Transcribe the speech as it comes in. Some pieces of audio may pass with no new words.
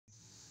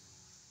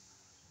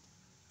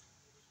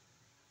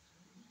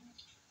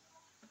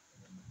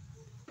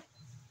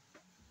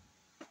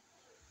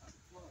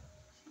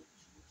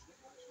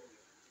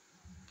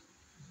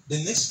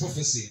The next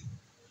prophecy.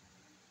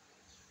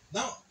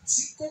 Now,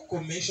 Tico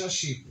commercial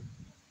ship.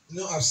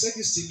 I've said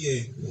this thing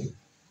here.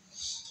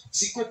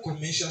 Tico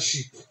commercial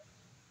ship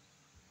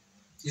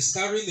is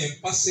carrying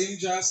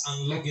passengers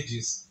and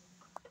luggages,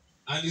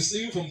 and it's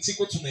leaving from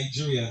Tico to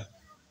Nigeria.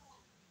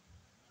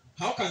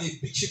 How can a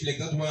big ship like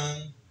that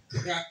one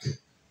crack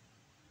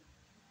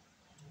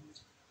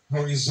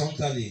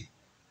horizontally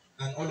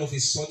and all of a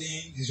sudden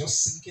it's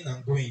just sinking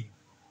and going?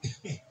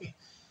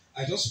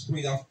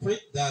 I've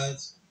prayed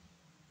that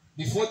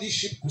before this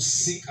ship could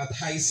sink at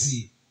high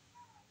sea,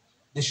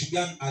 there should be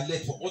an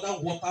alert for other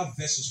water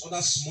vessels,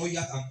 other small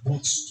yachts and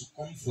boats to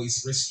come for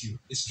its rescue,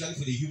 especially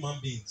for the human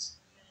beings.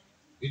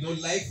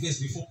 Life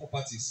first before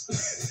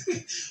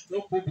properties.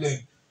 No problem.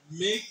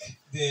 Make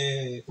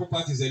the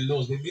properties a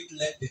loss. They make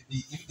life.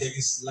 If there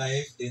is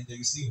life, then there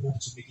is still hope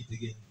to make it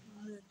again.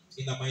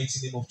 In the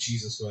mighty name of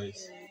Jesus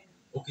Christ.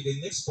 Okay,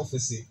 the next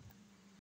prophecy.